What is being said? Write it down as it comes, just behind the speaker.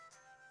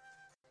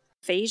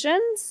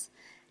Ephesians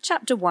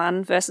chapter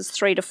 1, verses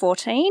 3 to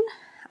 14.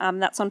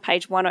 That's on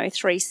page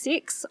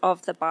 1036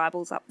 of the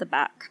Bibles up the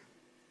back.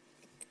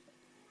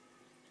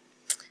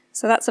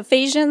 So that's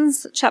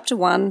Ephesians chapter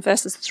 1,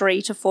 verses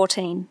 3 to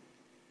 14.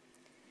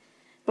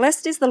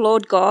 Blessed is the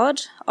Lord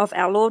God of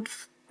our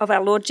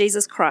Lord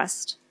Jesus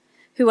Christ,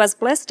 who has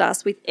blessed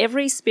us with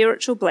every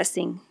spiritual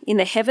blessing in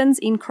the heavens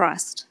in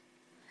Christ.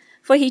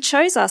 For he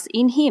chose us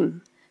in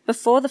him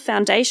before the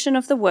foundation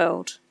of the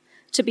world,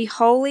 to be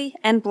holy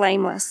and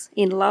blameless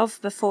in love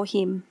before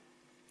him.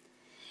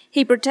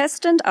 He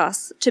predestined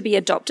us to be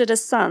adopted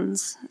as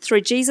sons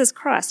through Jesus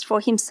Christ for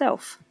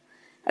himself,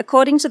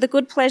 according to the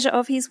good pleasure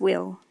of his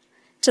will,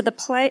 to the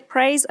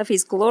praise of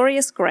his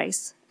glorious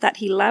grace that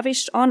he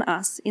lavished on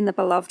us in the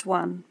Beloved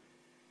One.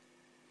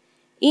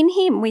 In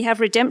him we have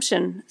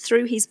redemption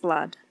through his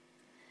blood,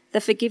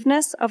 the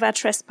forgiveness of our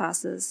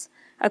trespasses,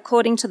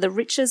 according to the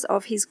riches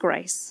of his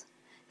grace,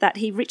 that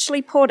he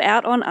richly poured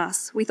out on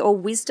us with all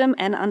wisdom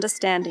and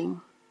understanding.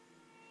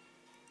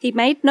 He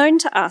made known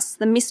to us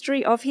the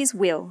mystery of his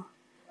will,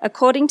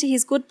 according to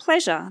his good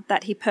pleasure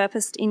that he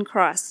purposed in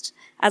Christ,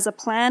 as a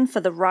plan for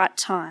the right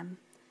time,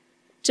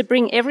 to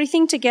bring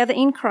everything together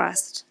in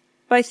Christ,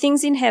 both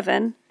things in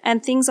heaven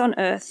and things on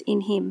earth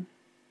in him.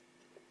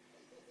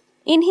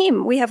 In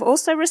him we have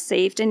also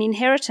received an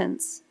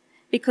inheritance,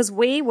 because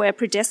we were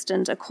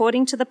predestined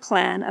according to the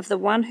plan of the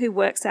one who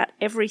works out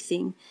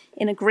everything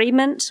in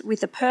agreement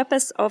with the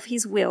purpose of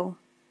his will,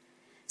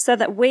 so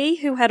that we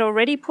who had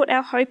already put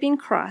our hope in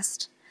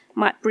Christ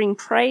might bring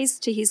praise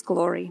to his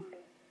glory.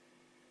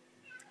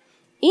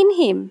 In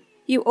him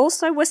you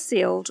also were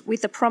sealed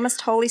with the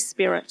promised Holy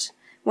Spirit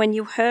when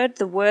you heard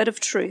the word of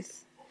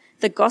truth,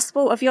 the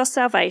gospel of your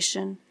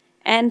salvation,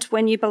 and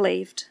when you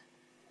believed.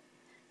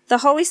 The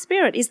Holy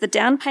Spirit is the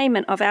down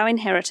payment of our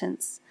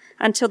inheritance,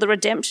 until the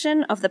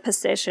redemption of the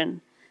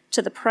possession,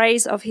 to the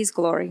praise of his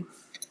glory.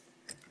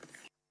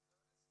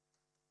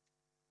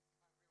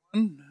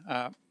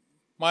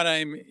 My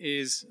name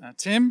is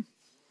Tim.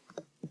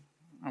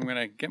 I'm going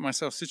to get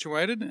myself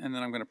situated, and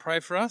then I'm going to pray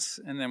for us,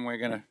 and then we're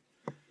going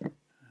to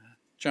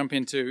jump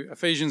into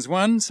Ephesians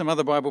 1, some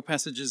other Bible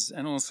passages,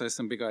 and also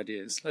some big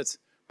ideas. Let's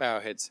bow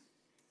our heads.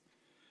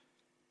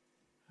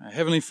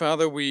 Heavenly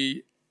Father,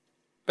 we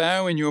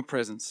bow in your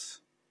presence.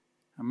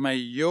 And may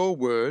your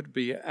word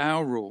be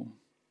our rule,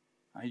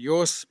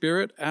 your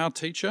spirit our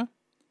teacher,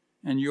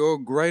 and your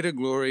greater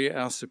glory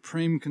our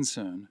supreme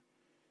concern.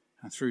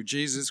 And through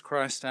Jesus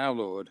Christ our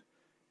Lord.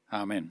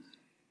 Amen.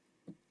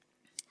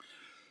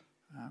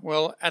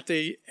 Well, at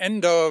the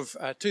end of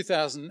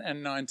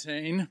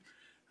 2019,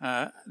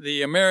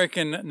 the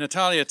American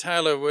Natalia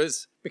Taylor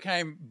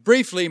became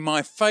briefly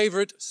my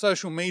favourite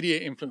social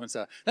media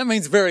influencer. That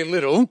means very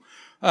little,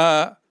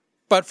 but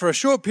for a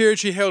short period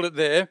she held it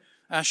there.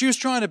 She was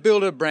trying to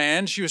build a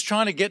brand. She was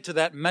trying to get to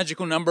that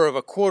magical number of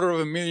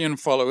 250,000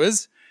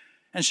 followers.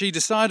 And she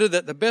decided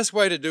that the best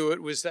way to do it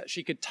was that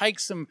she could take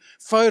some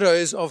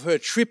photos of her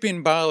trip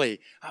in Bali.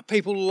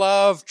 People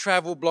love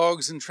travel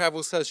blogs and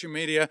travel social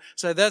media,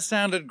 so that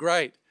sounded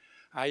great.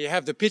 You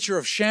have the picture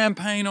of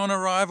champagne on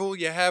arrival.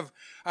 You have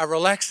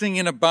relaxing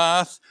in a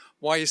bath.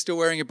 Why you're still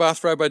wearing a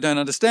bathrobe, I don't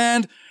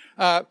understand.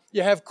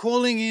 You have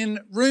calling in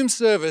room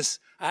service,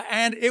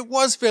 and it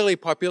was fairly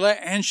popular,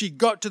 and she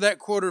got to that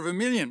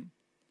 250,000.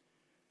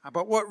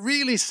 But what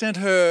really sent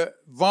her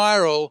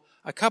viral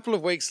a couple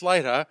of weeks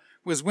later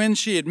was when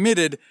she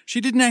admitted she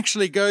didn't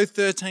actually go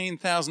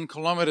 13,000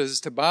 kilometres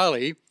to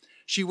Bali.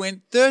 She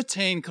went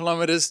 13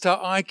 kilometres to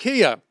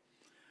IKEA.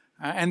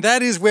 And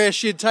that is where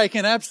she had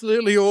taken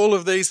absolutely all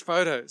of these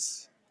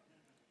photos.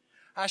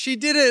 She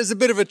did it as a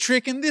bit of a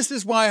trick, and this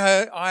is why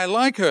I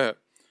like her.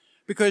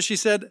 Because she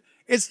said,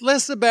 it's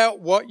less about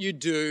what you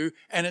do,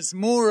 and it's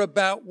more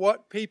about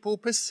what people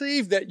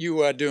perceive that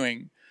you are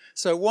doing.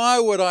 So why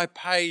would I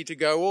pay to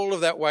go all of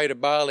that way to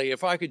Bali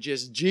if I could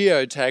just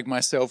geotag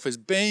myself as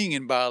being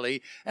in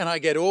Bali and I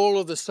get all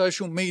of the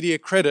social media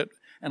credit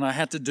and I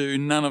had to do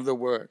none of the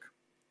work?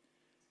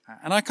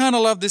 And I kind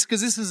of love this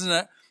because this is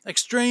an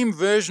extreme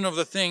version of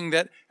the thing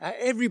that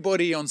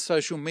everybody on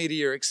social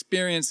media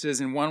experiences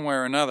in one way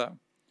or another.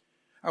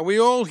 We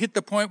all hit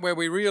the point where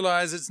we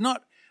realize it's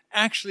not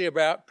actually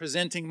about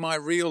presenting my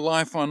real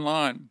life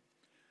online.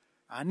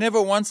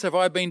 Never once have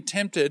I been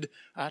tempted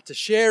to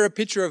share a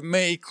picture of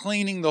me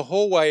cleaning the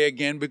hallway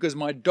again because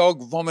my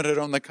dog vomited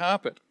on the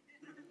carpet.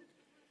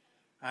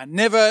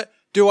 Never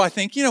do I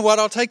think, you know what,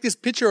 I'll take this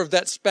picture of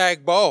that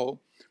spag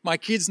bowl. My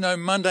kids know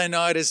Monday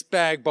night is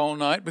spag bowl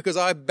night because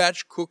I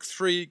batch cook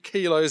 3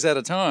 kilos at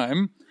a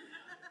time.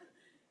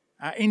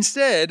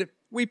 Instead,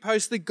 we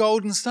post the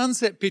golden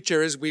sunset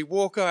picture as we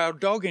walk our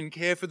dog and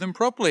care for them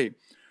properly.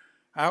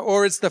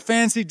 Or it's the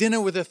fancy dinner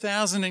with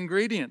 1,000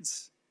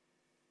 ingredients.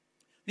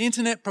 The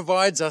internet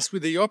provides us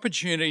with the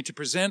opportunity to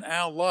present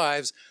our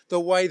lives the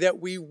way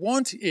that we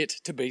want it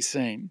to be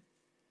seen.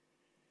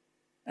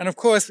 And of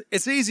course,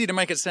 it's easy to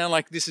make it sound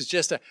like this is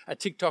just a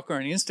TikTok or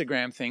an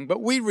Instagram thing,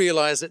 but we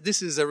realize that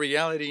this is a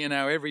reality in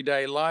our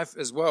everyday life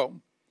as well.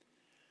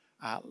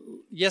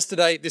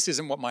 Yesterday, this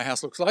isn't what my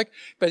house looks like,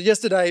 but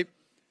yesterday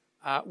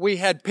we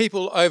had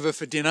people over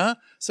for dinner.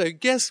 So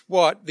guess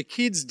what the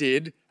kids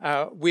did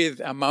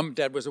with our mum?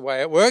 Dad was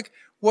away at work.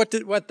 What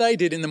they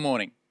did in the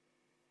morning?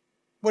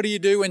 What do you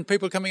do when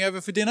people are coming over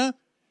for dinner?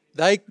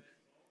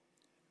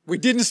 We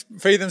didn't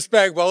feed them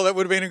spag bowl. That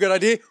would have been a good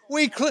idea.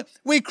 We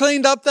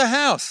cleaned up the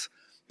house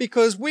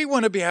because we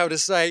want to be able to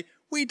say,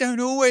 we don't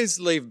always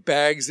leave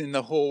bags in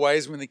the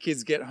hallways when the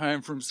kids get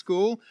home from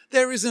school.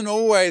 There isn't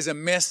always a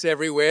mess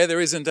everywhere.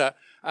 There isn't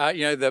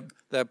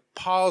the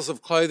piles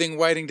of clothing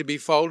waiting to be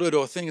folded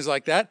or things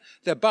like that.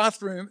 The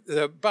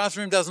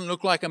bathroom doesn't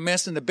look like a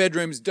mess, and the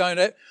bedrooms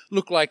don't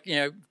look like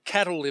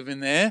cattle live in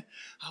there.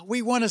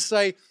 We want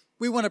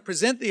to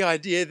present the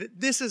idea that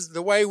this is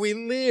the way we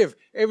live.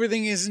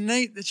 Everything is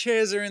neat. The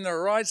chairs are in the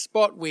right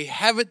spot. We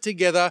have it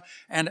together,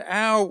 and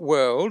our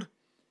world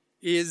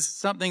is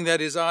something that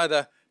is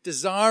either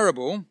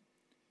desirable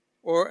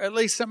or at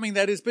least something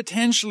that is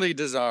potentially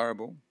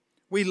desirable.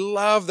 We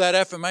love that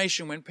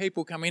affirmation when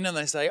people come in and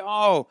they say,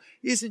 "Oh,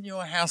 isn't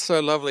your house so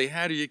lovely?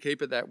 How do you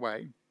keep it that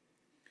way?"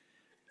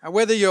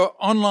 Whether you're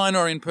online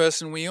or in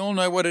person, we all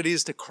know what it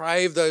is to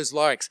crave those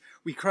likes.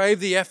 We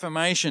crave the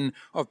affirmation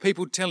of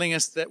people telling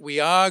us that we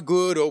are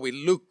good or we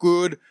look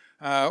good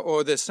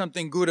or there's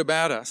something good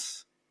about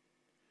us.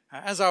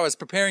 As I was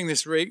preparing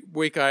this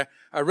week, I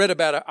read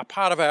about a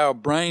part of our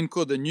brain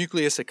called the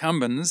nucleus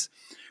accumbens,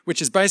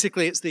 which is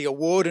basically it's the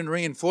award and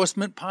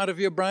reinforcement part of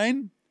your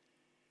brain.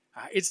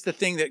 It's the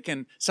thing that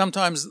can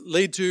sometimes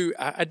lead to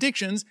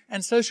addictions,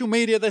 and social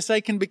media, they say,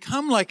 can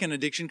become like an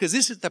addiction because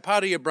this is the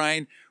part of your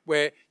brain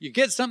where you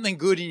get something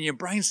good and your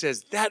brain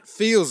says, that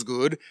feels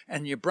good,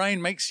 and your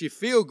brain makes you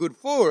feel good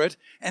for it,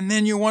 and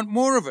then you want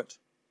more of it.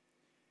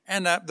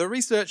 And the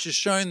research has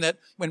shown that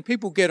when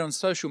people get on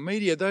social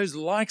media, those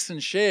likes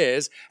and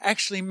shares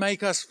actually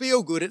make us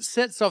feel good. It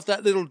sets off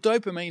that little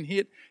dopamine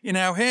hit in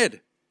our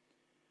head.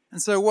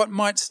 And so what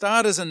might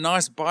start as a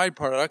nice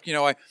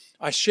byproduct,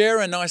 I share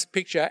a nice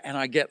picture and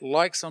I get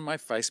likes on my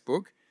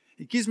Facebook.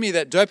 It gives me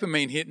that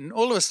dopamine hit, and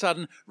all of a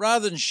sudden,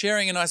 rather than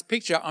sharing a nice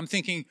picture, I'm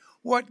thinking,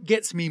 what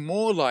gets me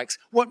more likes?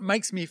 What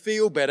makes me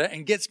feel better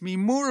and gets me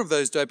more of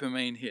those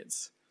dopamine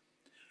hits?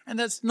 And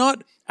that's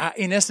not,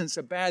 in essence,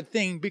 a bad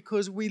thing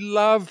because we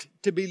loved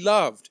to be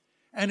loved.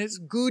 And it's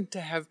good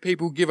to have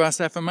people give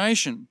us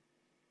affirmation.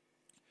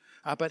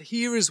 But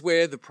here is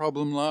where the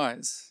problem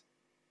lies.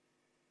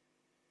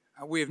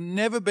 We have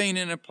never been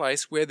in a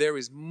place where there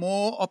is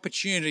more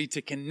opportunity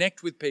to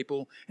connect with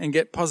people and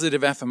get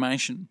positive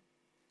affirmation.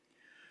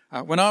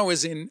 When I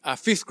was in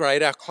 5th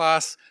grade, our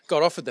class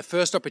got offered the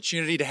first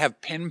opportunity to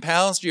have pen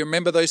pals. Do you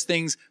remember those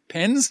things,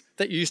 pens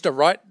that you used to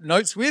write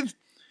notes with?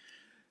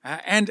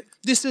 And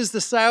this is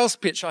the sales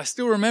pitch. I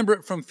still remember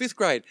it from 5th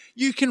grade.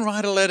 You can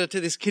write a letter to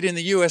this kid in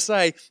the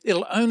USA.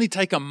 It'll only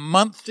take a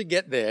month to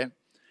get there.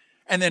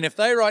 And then if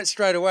they write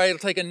straight away, it'll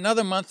take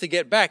another month to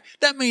get back.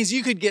 That means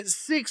you could get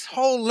 6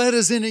 whole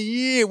letters in a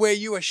year where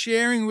you are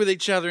sharing with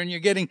each other and you're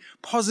getting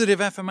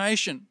positive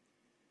affirmation.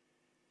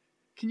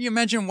 Can you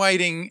imagine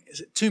waiting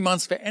 2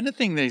 months for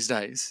anything these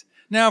days?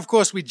 Now, of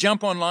course, we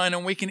jump online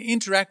and we can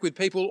interact with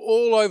people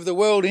all over the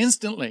world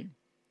instantly.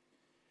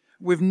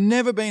 We've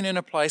never been in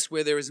a place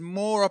where there is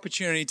more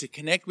opportunity to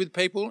connect with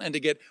people and to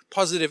get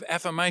positive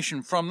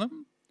affirmation from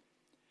them.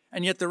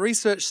 And yet the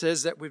research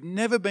says that we've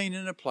never been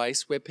in a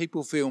place where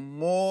people feel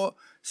more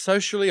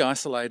socially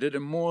isolated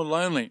and more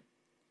lonely.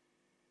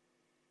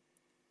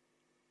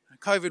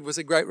 COVID was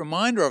a great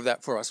reminder of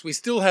that for us. We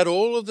still had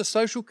all of the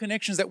social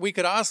connections that we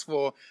could ask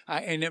for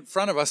in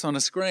front of us on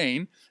a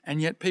screen, and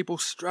yet people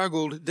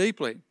struggled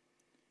deeply.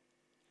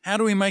 How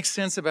do we make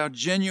sense of our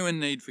genuine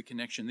need for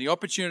connection, the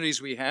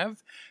opportunities we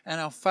have,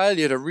 and our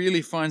failure to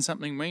really find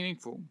something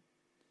meaningful?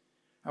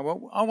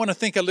 Well, I want to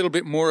think a little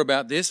bit more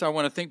about this. I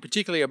want to think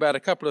particularly about a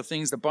couple of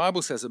things the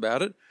Bible says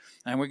about it.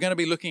 And we're going to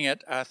be looking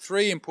at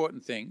 3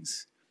 important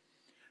things.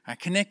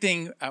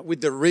 Connecting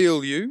with the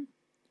real you,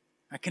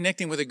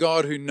 connecting with a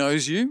God who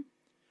knows you,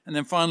 and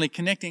then finally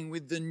connecting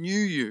with the new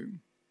you.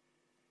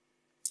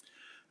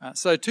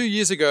 So 2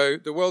 years ago,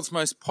 the world's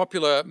most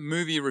popular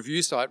movie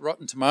review site,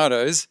 Rotten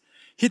Tomatoes,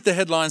 hit the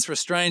headlines for a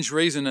strange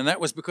reason, and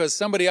that was because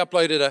somebody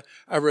uploaded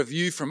a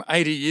review from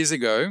 80 years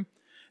ago.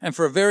 And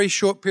for a very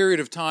short period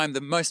of time, the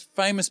most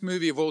famous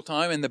movie of all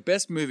time and the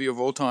best movie of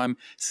all time,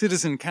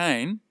 Citizen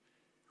Kane,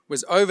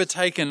 was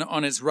overtaken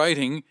on its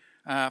rating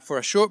for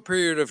a short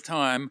period of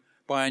time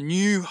by a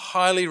new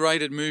highly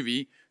rated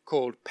movie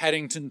called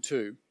Paddington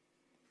 2.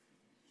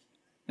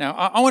 Now,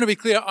 I want to be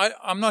clear,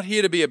 I'm not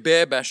here to be a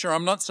bear basher.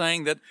 I'm not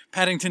saying that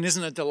Paddington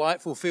isn't a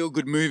delightful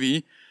feel-good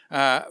movie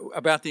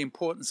about the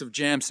importance of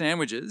jam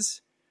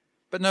sandwiches.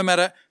 But no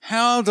matter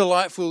how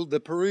delightful the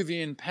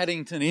Peruvian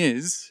Paddington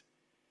is,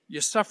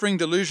 you're suffering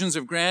delusions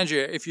of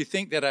grandeur if you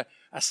think that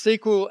a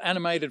sequel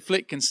animated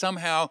flick can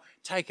somehow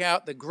take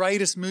out the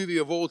greatest movie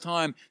of all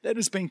time that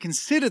has been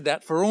considered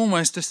that for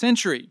almost a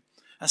century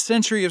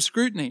of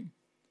scrutiny.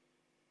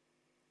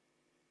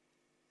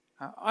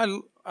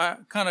 I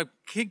kind of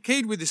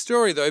keyed with this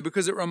story, though,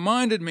 because it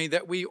reminded me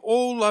that we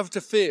all love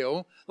to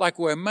feel like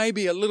we're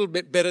maybe a little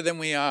bit better than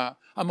we are.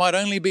 I might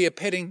only be a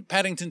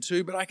Paddington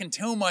 2, but I can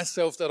tell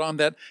myself that I'm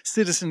that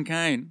Citizen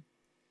Kane.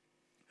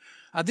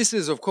 This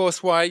is, of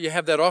course, why you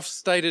have that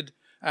oft-stated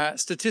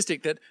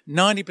statistic that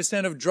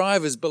 90% of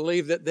drivers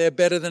believe that they're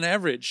better than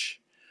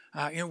average.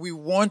 We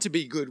want to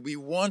be good. We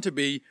want to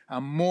be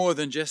more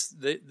than just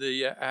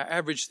the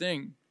average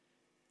thing.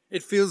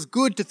 It feels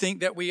good to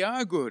think that we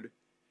are good.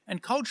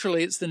 And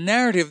culturally, it's the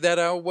narrative that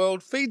our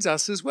world feeds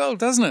us as well,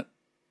 doesn't it?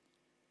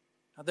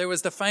 There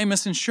was the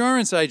famous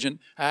insurance agent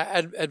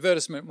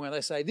advertisement where they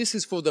say, this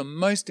is for the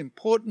most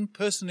important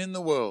person in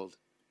the world,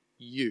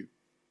 you.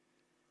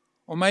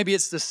 Or maybe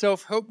it's the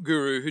self-help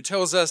guru who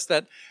tells us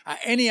that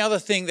any other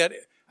thing that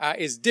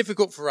is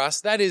difficult for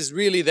us, that is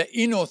really the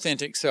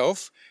inauthentic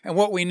self, and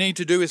what we need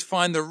to do is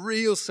find the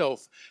real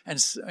self.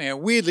 And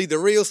weirdly, the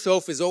real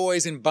self is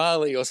always in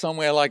Bali or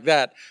somewhere like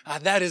that.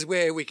 That is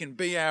where we can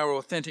be our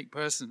authentic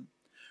person.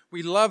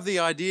 We love the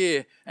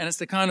idea, and it's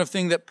the kind of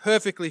thing that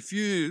perfectly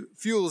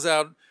fuels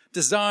our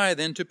desire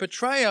then to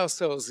portray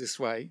ourselves this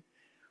way.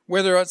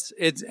 Whether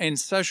it's in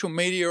social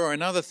media or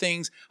in other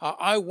things,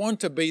 I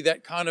want to be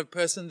that kind of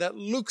person that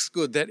looks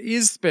good, that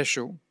is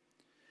special.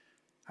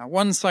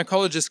 One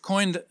psychologist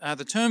coined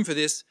the term for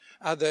this,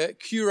 the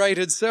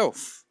curated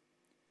self.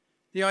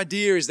 The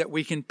idea is that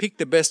we can pick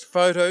the best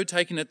photo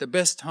taken at the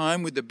best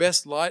time with the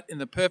best light in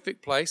the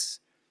perfect place.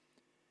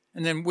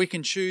 And then we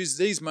can choose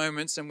these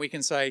moments and we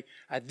can say,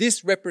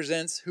 this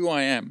represents who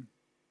I am.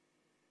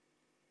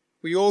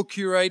 We all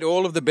curate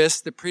all of the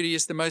best, the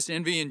prettiest, the most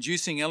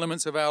envy-inducing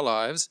elements of our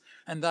lives,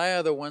 and they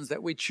are the ones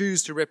that we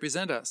choose to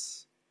represent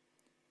us.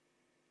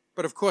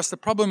 But of course, the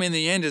problem in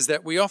the end is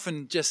that we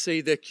often just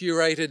see the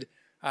curated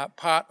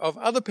part of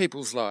other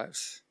people's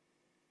lives.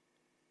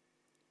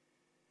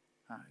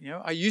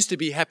 I used to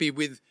be happy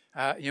with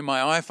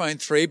my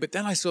iPhone 3, but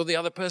then I saw the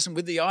other person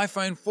with the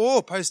iPhone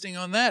 4 posting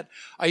on that.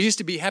 I used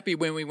to be happy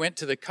when we went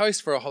to the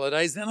coast for our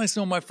holidays. Then I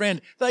saw my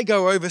friend, they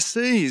go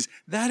overseas.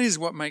 That is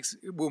what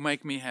will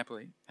make me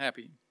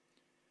happy.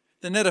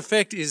 The net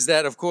effect is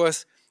that, of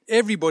course,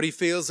 everybody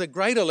feels a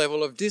greater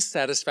level of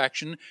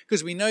dissatisfaction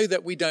because we know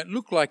that we don't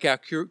look like our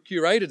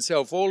curated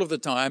self all of the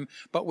time,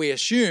 but we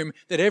assume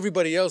that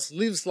everybody else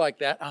lives like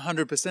that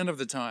 100% of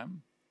the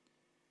time.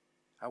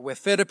 We're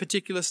fed a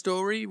particular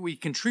story, we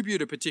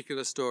contribute a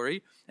particular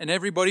story, and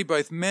everybody,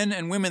 both men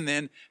and women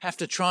then, have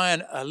to try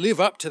and live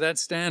up to that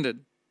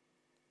standard.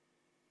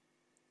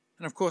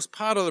 And of course,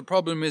 part of the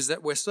problem is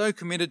that we're so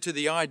committed to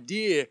the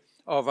idea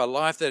of a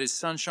life that is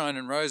sunshine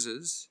and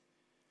roses,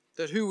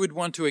 that who would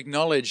want to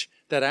acknowledge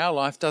that our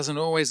life doesn't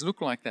always look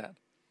like that?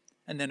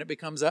 And then it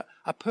becomes a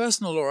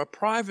personal or a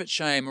private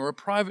shame or a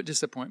private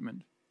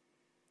disappointment.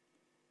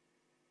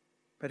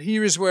 But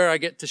here is where I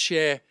get to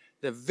share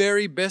the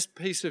very best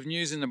piece of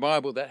news in the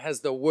Bible that has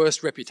the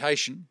worst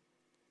reputation.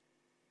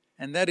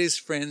 And that is,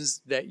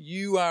 friends, that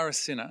you are a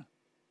sinner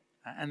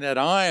and that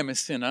I am a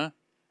sinner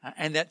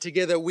and that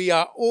together we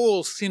are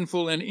all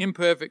sinful and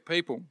imperfect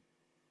people.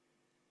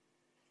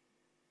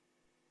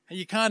 And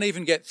you can't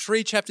even get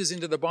 3 chapters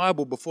into the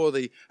Bible before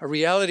a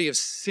reality of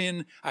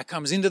sin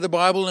comes into the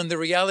Bible, and the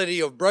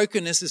reality of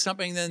brokenness is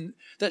something then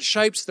that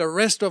shapes the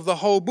rest of the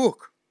whole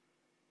book.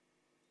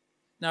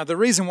 Now, the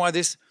reason why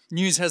this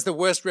news has the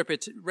worst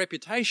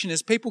reputation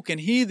is people can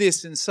hear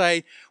this and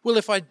say, well,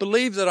 if I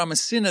believe that I'm a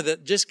sinner,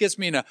 that just gets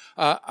me in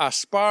a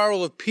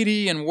spiral of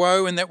pity and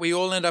woe and that we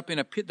all end up in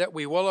a pit that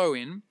we wallow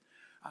in.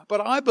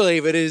 But I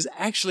believe it is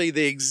actually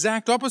the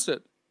exact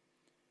opposite.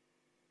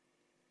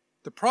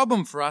 The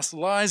problem for us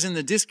lies in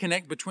the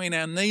disconnect between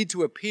our need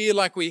to appear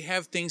like we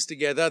have things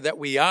together, that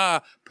we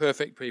are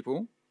perfect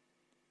people,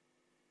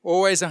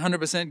 always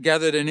 100%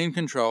 gathered and in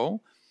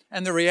control,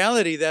 and the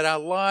reality that our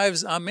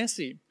lives are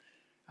messy,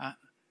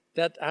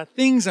 that our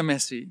things are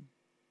messy,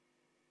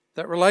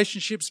 that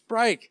relationships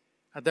break,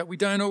 that we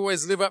don't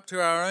always live up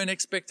to our own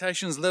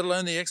expectations, let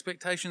alone the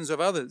expectations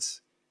of others.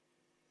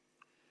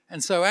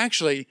 And so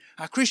actually,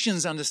 our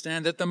Christians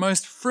understand that the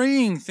most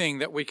freeing thing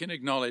that we can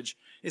acknowledge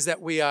is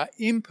that we are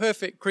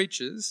imperfect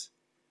creatures,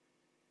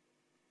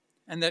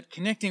 and that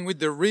connecting with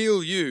the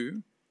real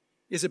you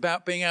is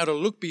about being able to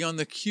look beyond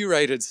the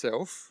curated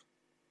self,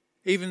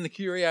 even the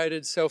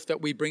curated self that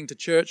we bring to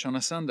church on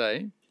a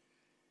Sunday,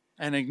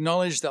 and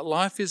acknowledge that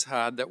life is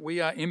hard, that we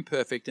are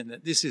imperfect, and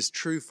that this is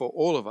true for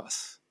all of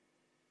us.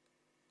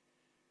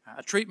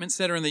 A treatment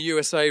center in the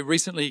USA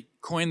recently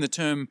coined the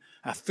term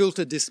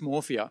filter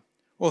dysmorphia,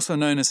 also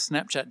known as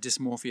Snapchat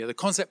dysmorphia. The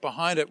concept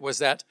behind it was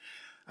that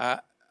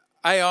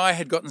AI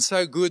had gotten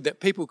so good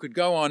that people could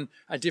go on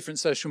different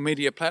social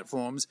media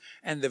platforms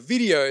and the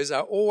videos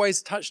are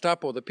always touched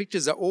up, or the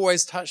pictures are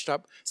always touched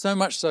up, so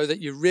much so that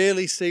you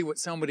rarely see what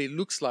somebody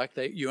looks like.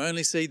 You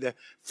only see the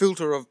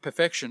filter of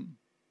perfection.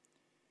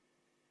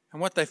 And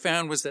what they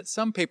found was that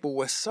some people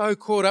were so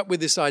caught up with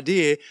this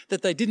idea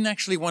that they didn't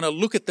actually want to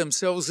look at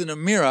themselves in a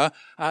mirror.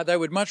 They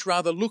would much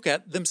rather look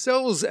at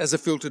themselves as a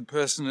filtered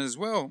person as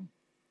well.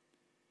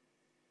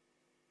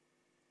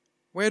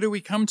 Where do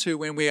we come to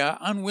when we are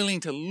unwilling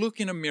to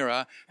look in a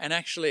mirror and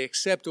actually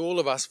accept all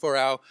of us for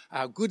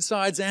our good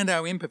sides and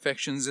our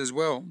imperfections as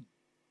well?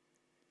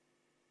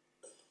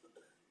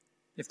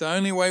 if the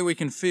only way we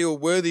can feel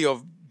worthy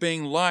of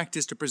being liked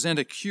is to present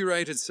a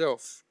curated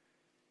self,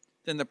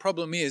 then the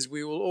problem is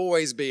we will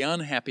always be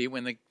unhappy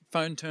when the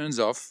phone turns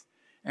off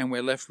and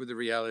we're left with the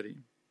reality.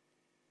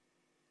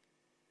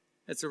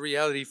 It's a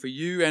reality for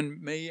you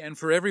and me and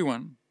for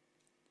everyone.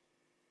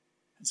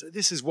 And so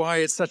this is why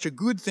it's such a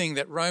good thing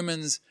that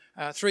Romans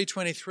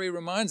 3:23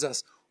 reminds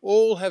us,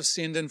 all have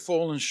sinned and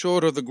fallen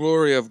short of the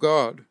glory of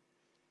God.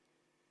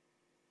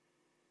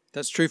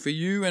 That's true for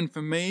you and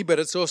for me, but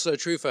it's also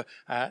true for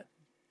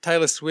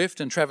Taylor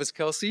Swift and Travis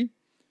Kelce.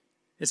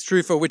 It's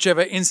true for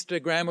whichever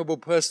Instagrammable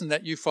person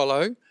that you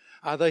follow.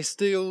 They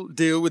still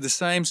deal with the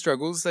same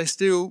struggles. They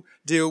still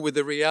deal with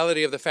the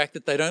reality of the fact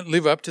that they don't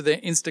live up to their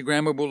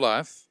Instagrammable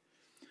life,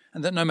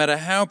 and that no matter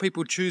how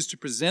people choose to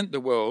present the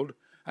world,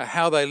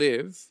 how they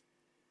live,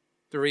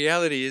 the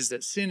reality is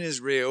that sin is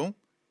real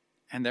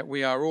and that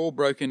we are all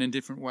broken in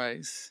different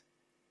ways.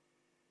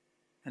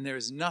 And there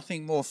is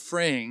nothing more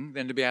freeing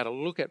than to be able to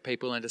look at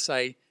people and to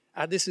say,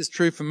 this is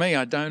true for me,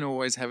 I don't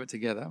always have it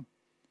together.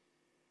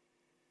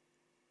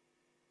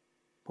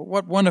 But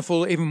what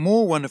wonderful, even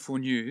more wonderful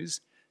news,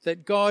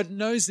 that God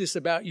knows this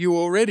about you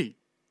already.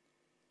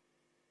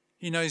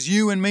 He knows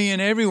you and me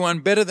and everyone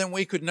better than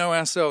we could know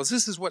ourselves.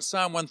 This is what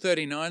Psalm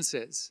 139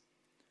 says.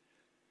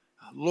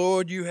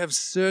 Lord, you have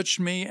searched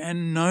me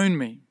and known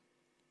me.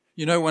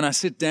 You know when I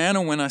sit down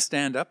and when I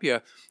stand up.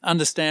 You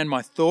understand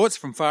my thoughts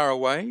from far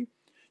away.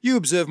 You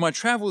observe my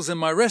travels and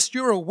my rest.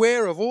 You're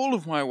aware of all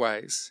of my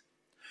ways.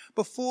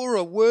 Before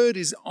a word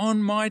is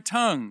on my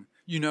tongue,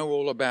 you know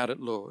all about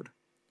it, Lord.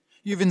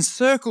 You've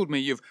encircled me.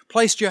 You've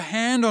placed your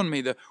hand on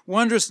me. The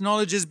wondrous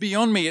knowledge is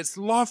beyond me. It's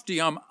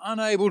lofty. I'm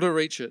unable to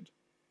reach it.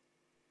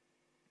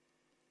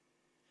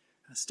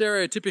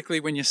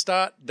 Stereotypically, when you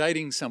start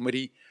dating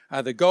somebody,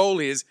 the goal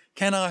is,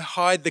 can I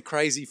hide the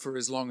crazy for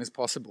as long as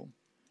possible?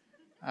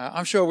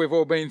 I'm sure we've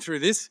all been through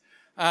this.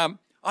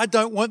 I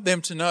don't want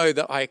them to know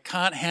that I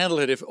can't handle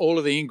it if all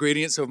of the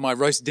ingredients of my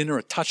roast dinner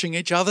are touching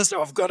each other,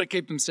 so I've got to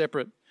keep them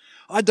separate.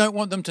 I don't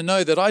want them to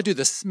know that I do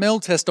the smell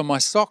test on my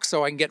socks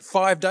so I can get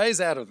 5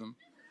 days out of them.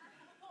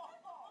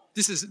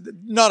 This is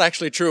not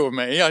actually true of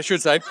me, I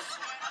should say.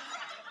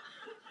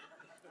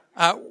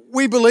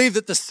 We believe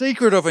that the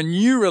secret of a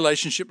new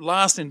relationship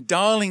lasts in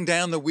dialing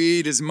down the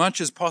weird as much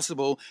as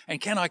possible,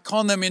 and can I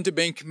con them into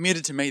being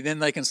committed to me, then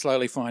they can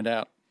slowly find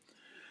out.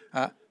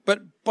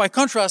 But by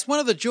contrast, one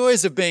of the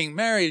joys of being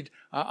married,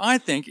 I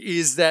think,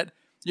 is that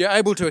you're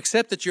able to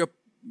accept that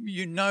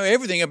you know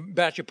everything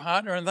about your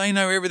partner and they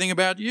know everything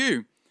about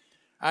you.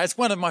 It's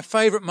one of my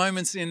favourite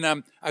moments in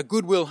A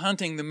Good Will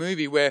Hunting, the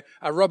movie, where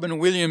Robin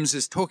Williams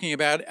is talking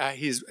about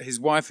his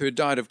wife who had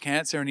died of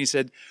cancer, and he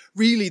said,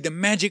 really, the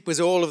magic was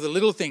all of the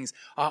little things.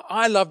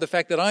 I love the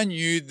fact that I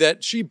knew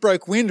that she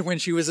broke wind when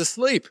she was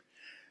asleep.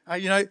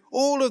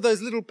 All of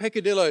those little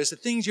peccadillos, the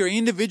things you're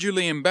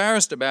individually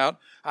embarrassed about,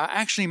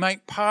 actually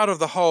make part of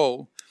the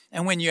whole.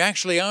 And when you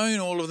actually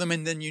own all of them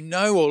and then you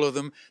know all of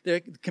them,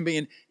 there can be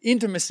an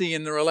intimacy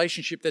in the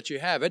relationship that you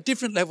have. At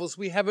different levels,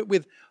 we have it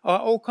with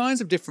all kinds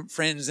of different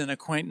friends and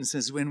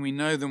acquaintances when we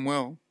know them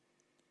well.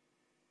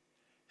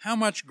 How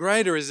much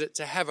greater is it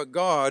to have a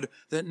God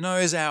that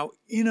knows our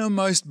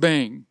innermost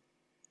being,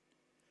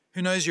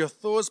 who knows your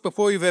thoughts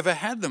before you've ever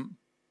had them?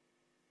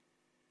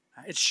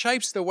 It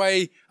shapes the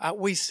way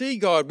we see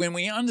God when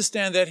we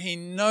understand that He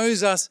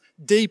knows us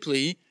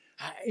deeply.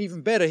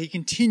 Even better, He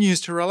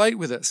continues to relate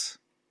with us.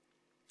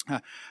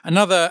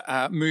 Another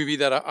movie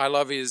that I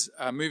love is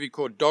a movie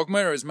called Dogma.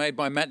 It was made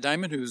by Matt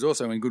Damon, who is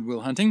also in Good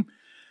Will Hunting.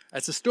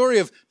 It's a story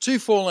of two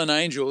fallen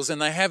angels,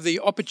 and they have the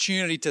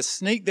opportunity to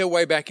sneak their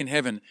way back in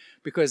heaven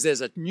because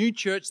there's a new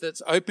church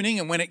that's opening,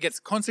 and when it gets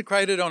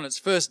consecrated on its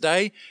first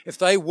day, if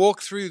they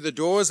walk through the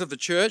doors of the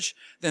church,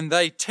 then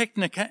they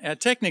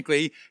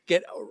technically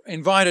get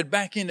invited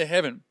back into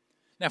heaven.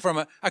 Now,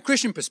 from a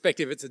Christian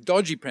perspective, it's a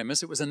dodgy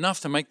premise. It was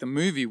enough to make the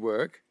movie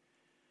work.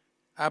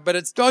 But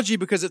it's dodgy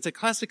because it's a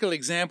classical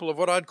example of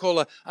what I'd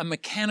call a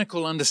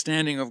mechanical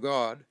understanding of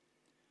God.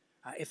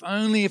 If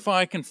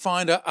I can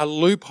find a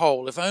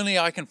loophole, if only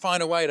I can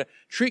find a way to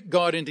trick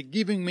God into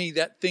giving me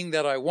that thing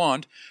that I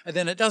want,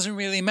 then it doesn't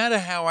really matter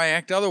how I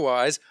act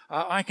otherwise,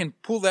 I can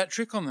pull that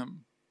trick on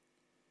them.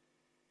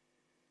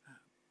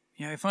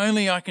 If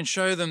only I can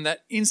show them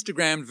that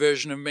Instagrammed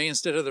version of me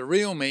instead of the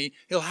real me,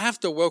 He'll have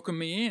to welcome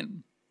me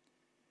in.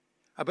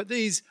 But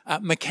these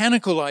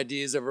mechanical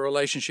ideas of a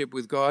relationship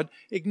with God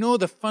ignore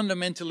the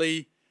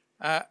fundamentally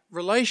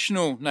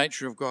relational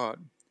nature of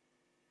God.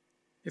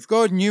 If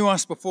God knew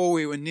us before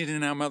we were knit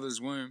in our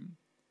mother's womb,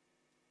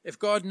 if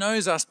God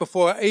knows us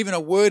before even a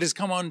word has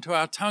come onto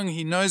our tongue,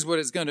 He knows what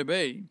it's going to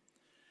be,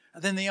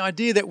 then the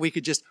idea that we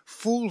could just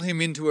fool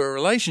Him into a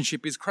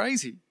relationship is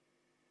crazy.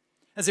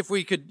 As if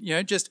we could,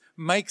 just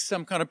make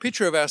some kind of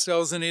picture of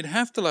ourselves and He'd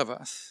have to love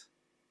us.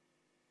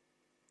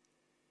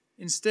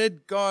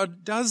 Instead,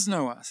 God does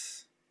know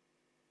us.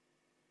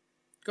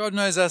 God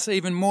knows us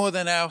even more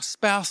than our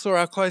spouse or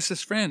our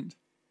closest friend.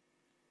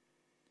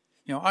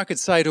 I could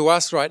say to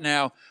us right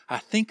now,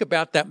 think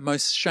about that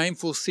most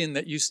shameful sin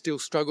that you still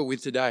struggle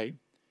with today.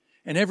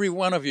 And every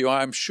one of you,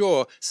 I'm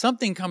sure,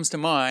 something comes to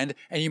mind,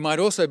 and you might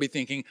also be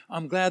thinking,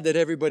 I'm glad that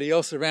everybody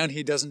else around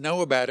here doesn't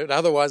know about it,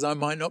 otherwise I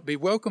might not be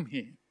welcome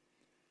here.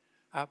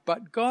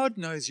 But God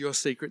knows your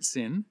secret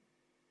sin,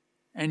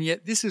 and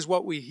yet this is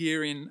what we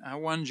hear in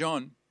 1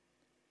 John.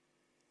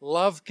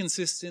 Love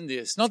consists in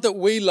this, not that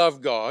we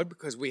love God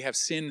because we have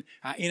sin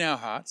in our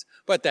hearts,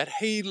 but that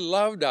he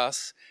loved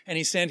us and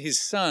he sent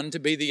his Son to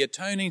be the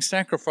atoning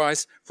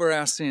sacrifice for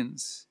our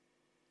sins.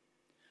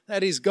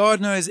 That is, God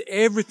knows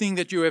everything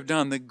that you have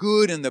done, the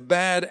good and the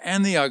bad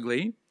and the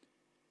ugly,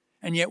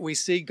 and yet we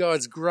see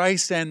God's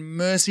grace and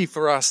mercy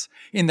for us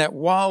in that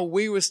while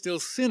we were still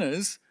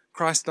sinners,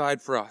 Christ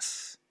died for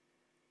us.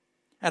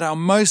 At our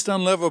most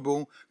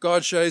unlovable,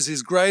 God shows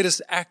his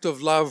greatest act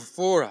of love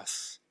for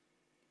us.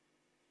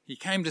 He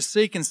came to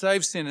seek and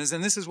save sinners,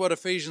 and this is what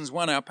Ephesians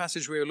 1, our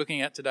passage we are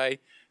looking at today,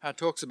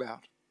 talks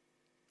about.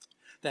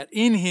 That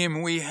in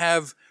him we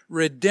have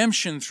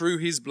redemption through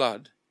his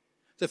blood,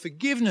 the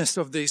forgiveness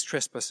of these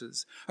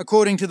trespasses,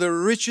 according to the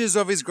riches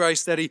of his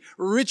grace that he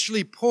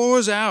richly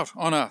pours out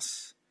on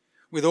us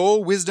with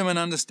all wisdom and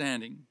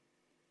understanding.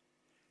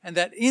 And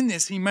that in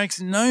this he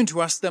makes known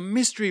to us the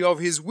mystery of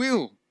his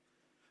will,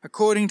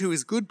 according to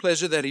his good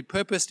pleasure that he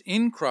purposed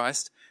in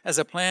Christ as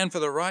a plan for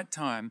the right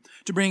time,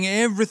 to bring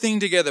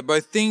everything together,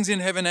 both things in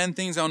heaven and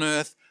things on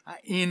earth,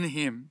 in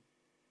him.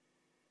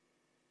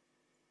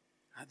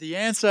 The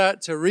answer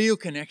to real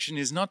connection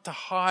is not to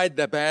hide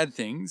the bad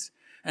things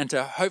and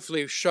to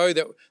hopefully show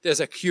that there's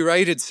a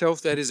curated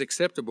self that is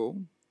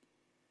acceptable,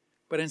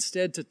 but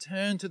instead to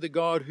turn to the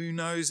God who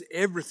knows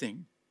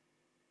everything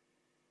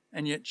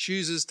and yet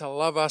chooses to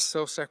love us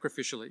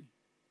self-sacrificially.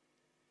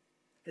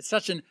 It's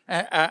such an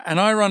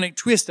ironic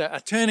twist,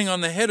 a turning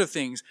on the head of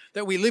things,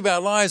 that we live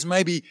our lives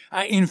maybe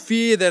in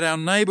fear that our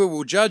neighbour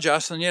will judge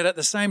us, and yet at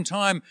the same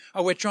time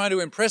we're trying to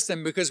impress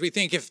them because we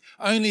think if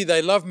only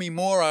they loved me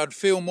more, I'd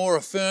feel more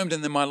affirmed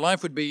and then my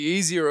life would be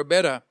easier or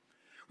better.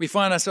 We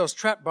find ourselves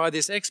trapped by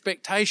this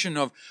expectation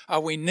of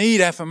we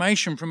need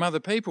affirmation from other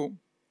people.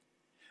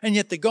 And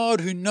yet the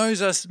God who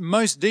knows us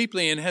most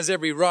deeply and has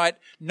every right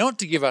not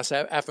to give us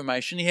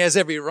affirmation, he has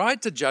every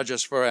right to judge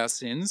us for our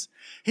sins,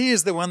 he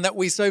is the one that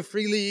we so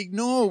freely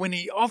ignore when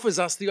he offers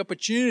us the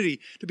opportunity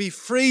to be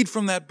freed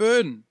from that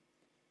burden,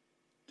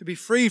 to be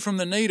free from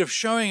the need of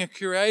showing a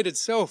curated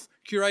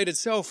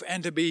self,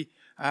 and to be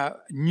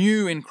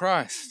new in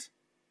Christ.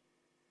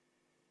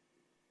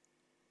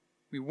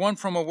 We want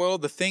from a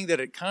world the thing that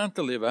it can't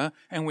deliver,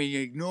 and we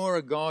ignore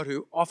a God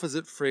who offers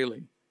it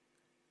freely.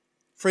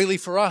 Freely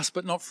for us,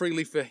 but not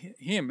freely for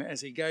him,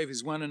 as he gave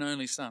his one and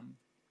only Son.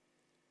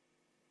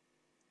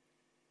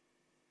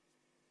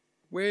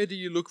 Where do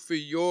you look for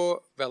your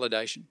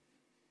validation?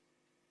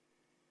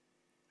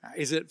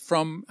 Is it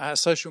from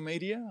social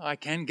media? I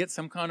can get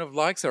some kind of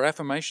likes or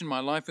affirmation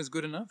my life is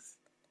good enough.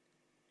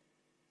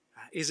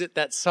 Is it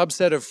that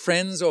subset of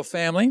friends or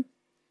family?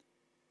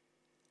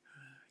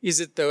 Is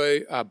it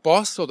the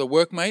boss or the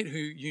workmate who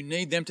you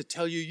need them to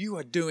tell you, you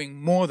are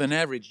doing more than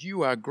average,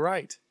 you are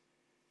great?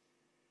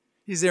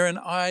 Is there an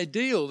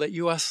ideal that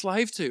you are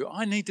slave to?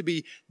 I need to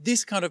be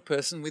this kind of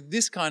person with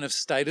this kind of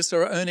status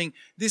or earning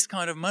this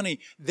kind of money.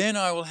 Then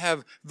I will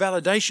have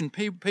validation.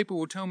 People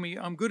will tell me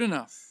I'm good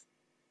enough.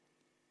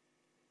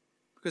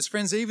 Because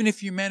friends, even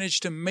if you manage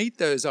to meet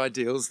those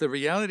ideals, the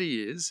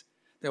reality is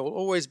there will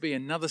always be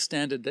another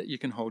standard that you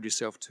can hold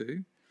yourself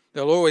to.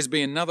 There'll always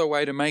be another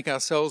way to make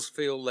ourselves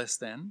feel less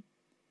than.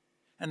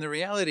 And the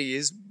reality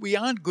is we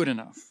aren't good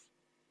enough.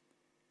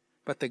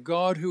 But the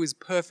God who is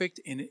perfect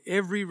in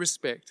every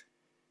respect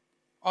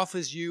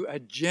offers you a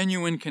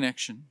genuine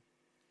connection.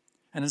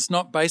 And it's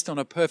not based on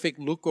a perfect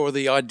look or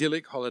the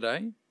idyllic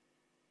holiday.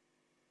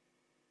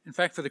 In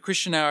fact, for the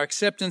Christian, our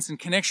acceptance and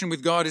connection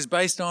with God is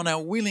based on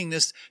our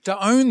willingness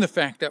to own the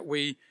fact that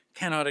we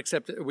cannot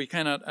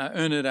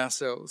earn it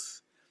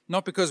ourselves.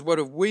 Not because of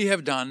what we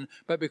have done,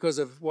 but because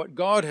of what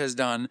God has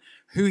done,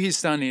 who his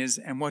Son is,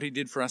 and what he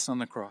did for us on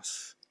the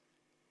cross.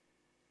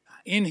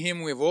 In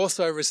him we've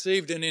also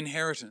received an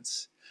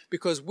inheritance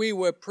because we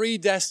were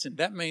predestined.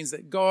 That means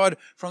that God,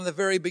 from the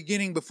very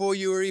beginning, before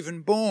you were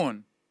even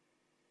born,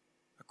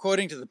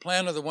 according to the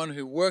plan of the one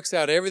who works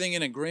out everything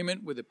in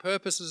agreement with the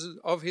purposes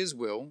of his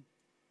will,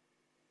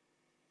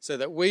 so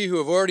that we who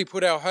have already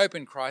put our hope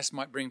in Christ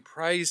might bring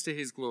praise to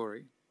his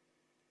glory.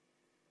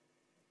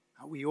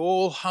 We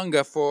all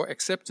hunger for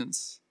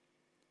acceptance,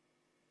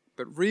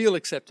 but real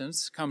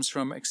acceptance comes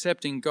from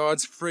accepting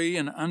God's free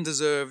and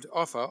undeserved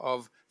offer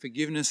of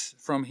forgiveness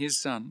from his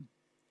Son.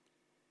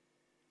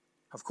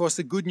 Of course,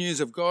 the good news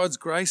of God's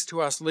grace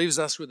to us leaves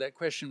us with that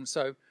question,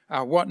 so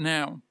what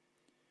now?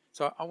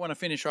 So I want to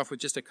finish off with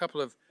just a couple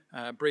of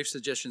brief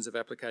suggestions of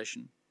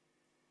application.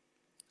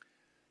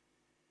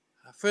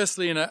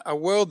 Firstly, in a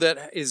world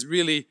that is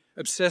really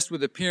obsessed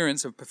with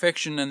appearance of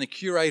perfection and the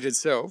curated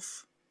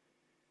self,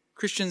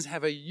 Christians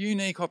have a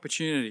unique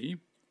opportunity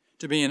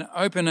to be an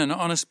open and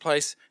honest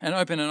place and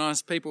open and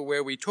honest people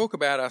where we talk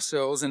about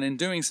ourselves, and in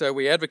doing so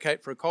we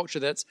advocate for a culture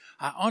that's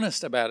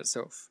honest about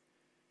itself.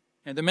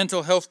 And the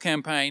mental health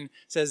campaign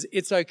says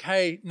it's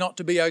okay not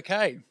to be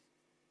okay.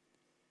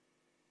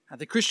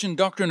 The Christian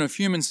doctrine of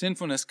human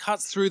sinfulness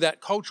cuts through that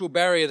cultural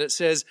barrier that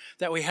says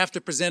that we have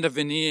to present a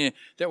veneer,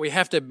 that we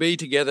have to be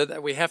together,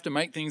 that we have to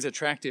make things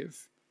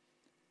attractive.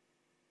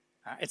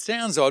 It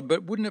sounds odd,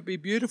 but wouldn't it be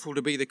beautiful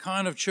to be the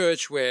kind of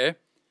church where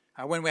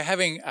when we're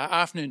having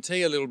afternoon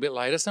tea a little bit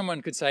later,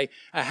 someone could say,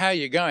 how are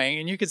you going?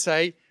 And you could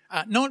say,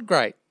 not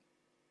great.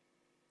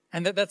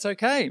 And that's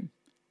okay.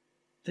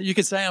 That you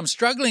could say, I'm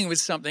struggling with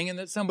something, and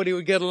that somebody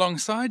would get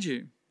alongside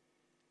you.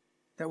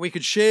 That we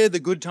could share the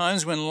good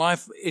times when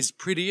life is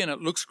pretty and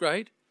it looks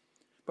great,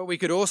 but we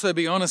could also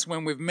be honest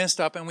when we've messed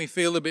up and we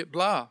feel a bit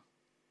blah.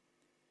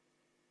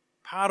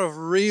 Part of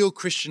real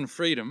Christian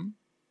freedom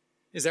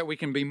is that we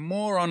can be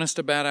more honest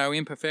about our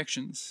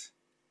imperfections.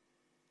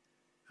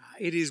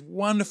 It is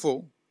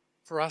wonderful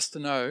for us to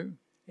know,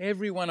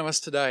 every one of us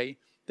today,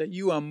 that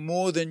you are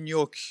more than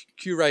your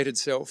curated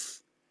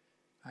self.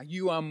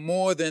 You are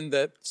more than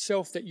the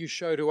self that you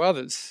show to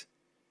others.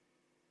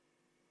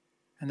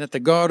 And that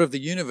the God of the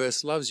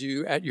universe loves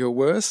you at your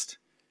worst.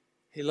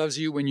 He loves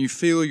you when you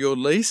feel your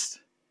least.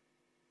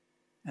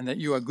 And that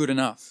you are good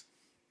enough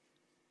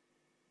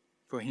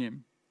for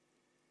him.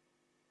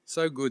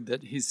 So good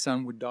that his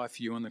son would die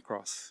for you on the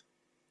cross.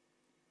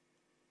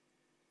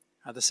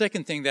 The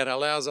second thing that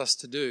allows us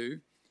to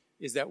do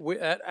is that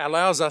it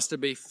allows us to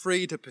be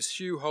free to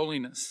pursue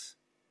holiness.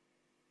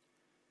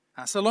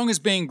 So long as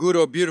being good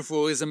or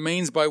beautiful is a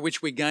means by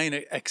which we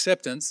gain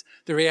acceptance,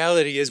 the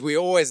reality is we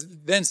always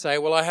then say,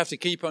 well, I have to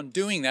keep on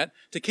doing that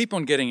to keep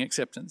on getting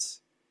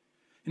acceptance.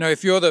 You know,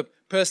 if you're the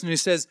person who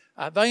says,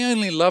 they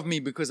only love me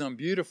because I'm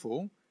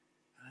beautiful,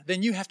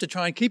 then you have to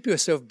try and keep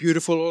yourself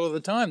beautiful all of the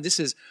time.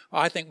 This is,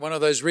 I think, one of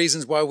those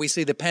reasons why we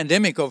see the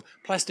pandemic of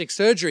plastic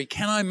surgery.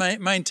 Can I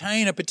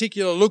maintain a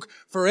particular look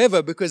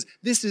forever? Because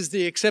this is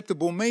the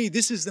acceptable me.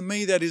 This is the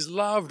me that is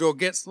loved or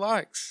gets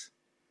likes.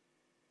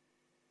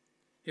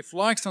 If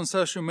likes on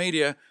social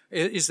media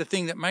is the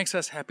thing that makes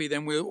us happy,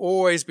 then we'll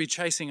always be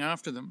chasing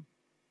after them.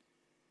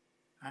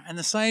 And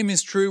the same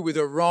is true with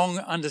a wrong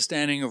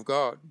understanding of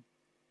God.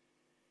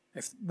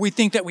 If we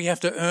think that we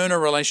have to earn a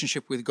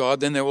relationship with God,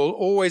 then there will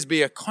always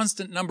be a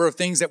constant number of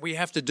things that we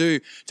have to do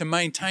to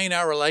maintain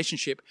our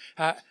relationship.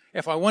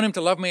 If I want him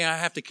to love me, I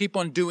have to keep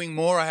on doing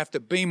more, I have to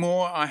be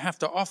more, I have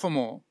to offer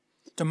more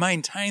to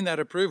maintain that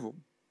approval.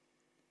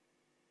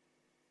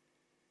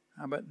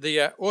 But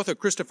the author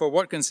Christopher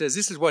Watkins says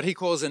this is what he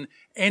calls an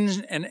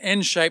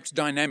N-shaped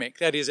dynamic.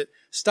 That is, it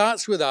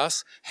starts with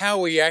us, how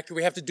we act.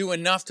 We have to do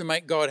enough to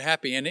make God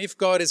happy. And if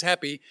God is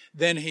happy,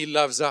 then he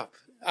loves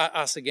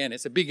us again.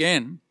 It's a big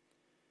N.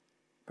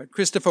 But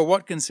Christopher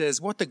Watkins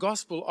says what the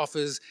gospel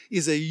offers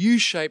is a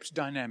U-shaped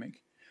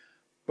dynamic.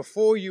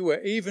 Before you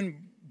were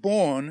even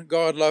born,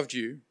 God loved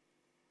you,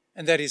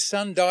 and that his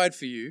son died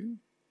for you.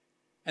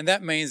 And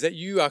that means that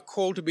you are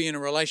called to be in a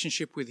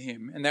relationship with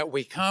him, and that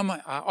we come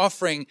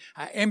offering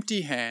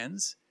empty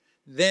hands.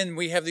 Then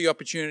we have the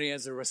opportunity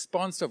as a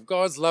response of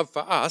God's love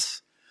for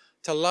us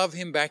to love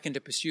him back and to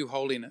pursue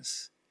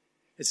holiness.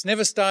 It's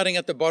never starting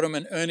at the bottom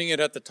and earning it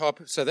at the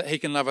top so that he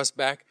can love us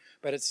back,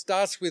 but it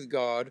starts with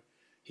God.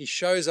 He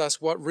shows us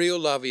what real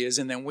love is,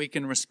 and then we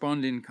can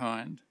respond in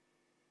kind.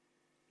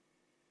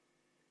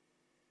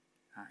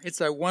 It's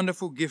a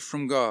wonderful gift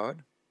from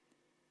God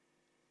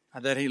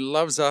that he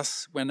loves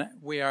us when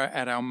we are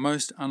at our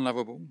most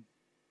unlovable.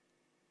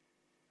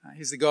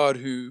 He's the God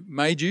who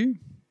made you.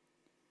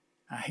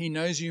 He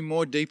knows you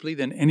more deeply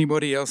than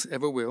anybody else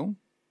ever will.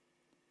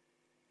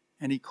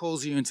 And he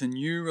calls you into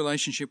new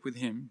relationship with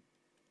him.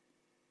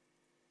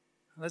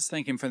 Let's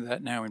thank him for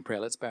that now in prayer.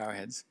 Let's bow our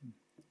heads.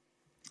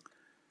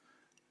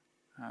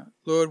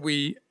 Lord,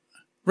 we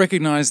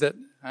recognize that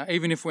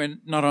even if we're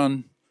not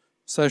on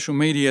social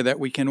media, that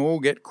we can all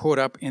get caught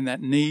up in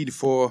that need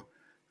for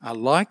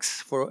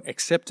likes, for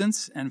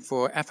acceptance, and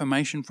for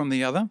affirmation from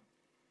the other.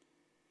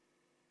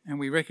 And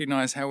we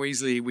recognize how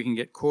easily we can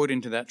get caught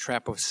into that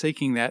trap of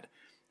seeking that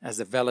as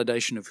the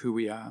validation of who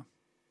we are.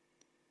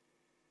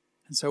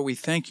 And so we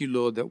thank you,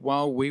 Lord, that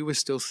while we were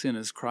still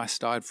sinners,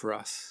 Christ died for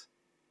us.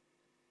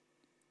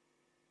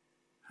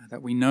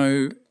 That we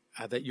know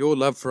that your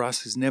love for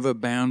us is never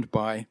bound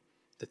by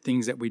the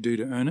things that we do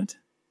to earn it.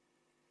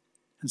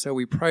 And so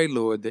we pray,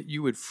 Lord, that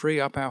you would free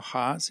up our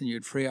hearts and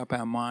you'd free up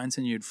our minds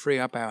and you'd free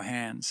up our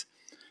hands,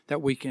 that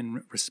we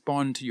can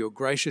respond to your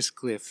gracious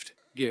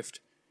gift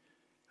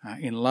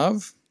in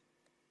love,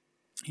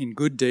 in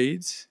good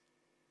deeds,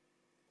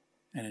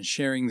 and in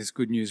sharing this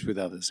good news with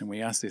others. And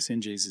we ask this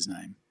in Jesus'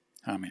 name.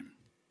 Amen.